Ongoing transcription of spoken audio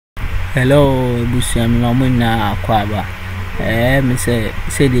Hello, Busham Lomina Aquaba. Me say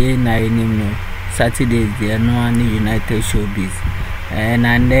the night no Saturday, the no United Showbiz. And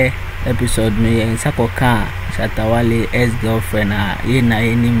episode me and Sakoka, Shatta ex-girlfriend,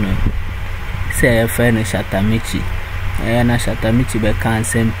 no. Say a friend Shatta Michy. Na Shatta Michy be can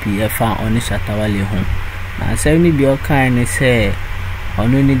send PF on Shatta home. Na say ni be kind say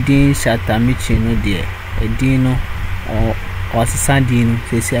ono ni din Shatta Michy no dear. A dino or Sandino,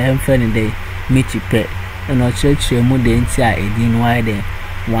 say I am friend day, Michy pet. And or church mu de ntia a din wide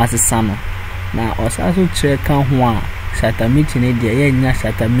was a summer. Now also check can one Shatta Michy ne dear nya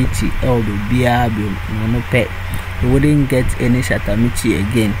Shatta Michy bia no pet. You wouldn't get any Shatta Michy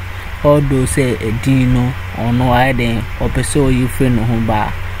again. Although say a dino or no idea or pursue you friend no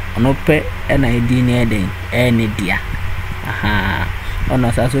bar or no pet and I didn't any dear. Aha. On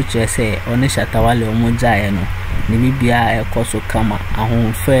us also say on Shatta or Mojano. Nibia a coso kama a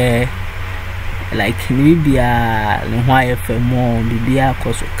home fair like Nibia why for more Bibia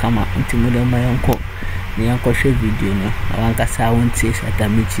coso kama until my uncle. The uncle show video no. I want to won't say Shatta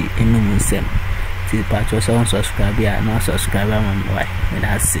Michy in no musem. Till part was on subscriber, no subscriber, my boy. And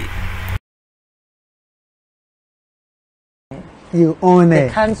I see. You own it. There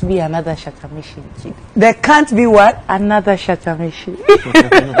can't be another Shatta Michy. There can't be what? Another Shatta Michy.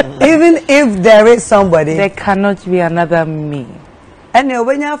 Even if there is somebody. There cannot be another me. And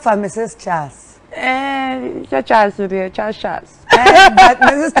when you're from Mrs. Charles. Charles. But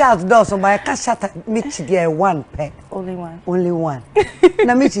Mrs. Charles does so by a Shatta Michy get one pet. Only one. Only one.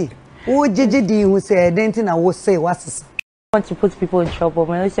 Now Michy, who JJD who say anything I will say what's this? I want to put people in trouble.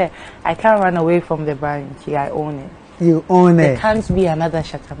 When I say I can't run away from the brand, I own it. You own it. There can't be another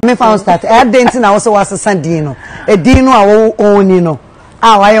Shatta Michy. Me found that I didn't also was a Sandino. A Dino I will own you know.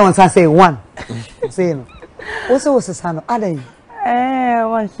 I want to say one. Say no. Also was a son other.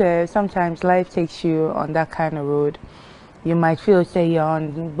 Sometimes life takes you on that kind of road. You might feel say you're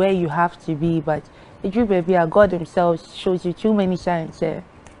on where you have to be, but you baby, God himself shows you too many signs.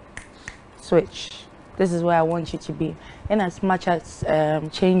 Switch. This is where I want you to be. And as much as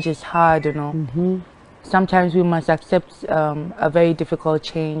change is hard, you know. Sometimes we must accept a very difficult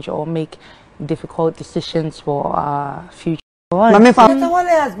change or make difficult decisions for our future. Mami Shatta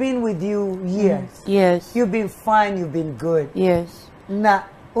has been with you years. Yes. You've been fine, you've been good. Yes. Na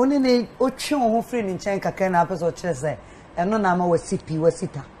only ne ochi who free in China kakena apeso chese eno na ma wasipi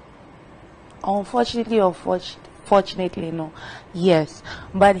wasita. Unfortunately or fortunately no. Yes.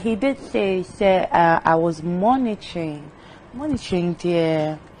 But he did say I was monitoring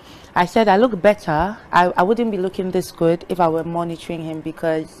the I said I look better. I wouldn't be looking this good if I were monitoring him,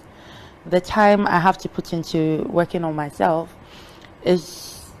 because the time I have to put into working on myself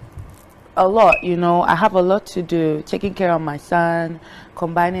is a lot, you know. I have a lot to do, taking care of my son,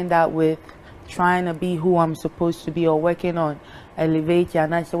 combining that with trying to be who I'm supposed to be, or working on elevating,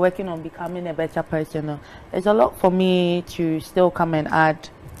 and I say working on becoming a better person. It's a lot for me to still come and add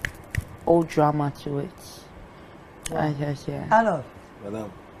old drama to it. Wow. Yeah. Hello.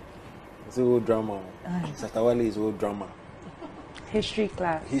 Madam. It's old drama. Shatta is old drama. History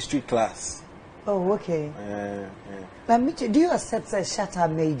class. History class. Oh, okay. Now, Michy, do you accept that Shatta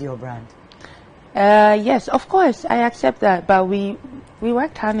made your brand? Yes, of course, I accept that. But we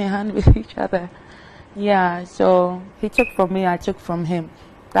worked hand in hand with each other. Yeah, so he took from me, I took from him.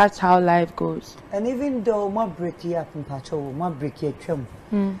 That's how life goes. And even though my break you up in Pacho, my break you trim.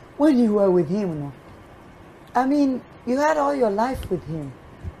 When you were with him, no? I mean, you had all your life with him.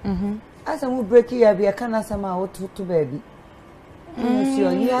 As I will break you, I can't ask him out to baby.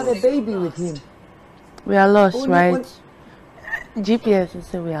 You had a baby with him. We are lost, right? GPS will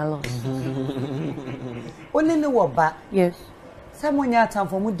say we are lost. Only know what back? Yes. Someone you time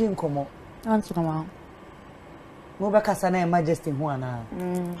for me didn't come up. Answer come out. Mobakasana Majesty Juana.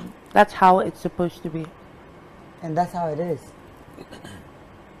 That's how it's supposed to be. And that's how it is.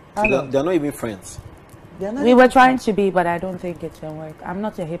 So they're not even friends. We were trying to be, but I don't think it's gonna work. I'm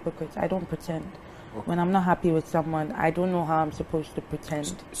not a hypocrite. I don't pretend. Okay. When I'm not happy with someone, I don't know how I'm supposed to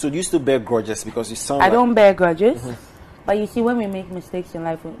pretend. So do you still bear grudges because you sound I don't bear grudges. But you see, when we make mistakes in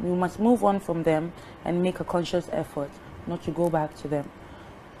life, we must move on from them and make a conscious effort not to go back to them.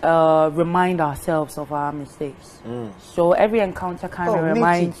 Remind ourselves of our mistakes. So every encounter kind of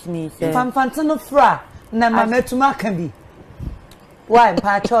reminds me. If I'm fantano fra, na mametuma can be. Why,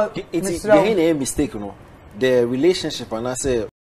 Pacho? It's a mistake, you know. The relationship, and I say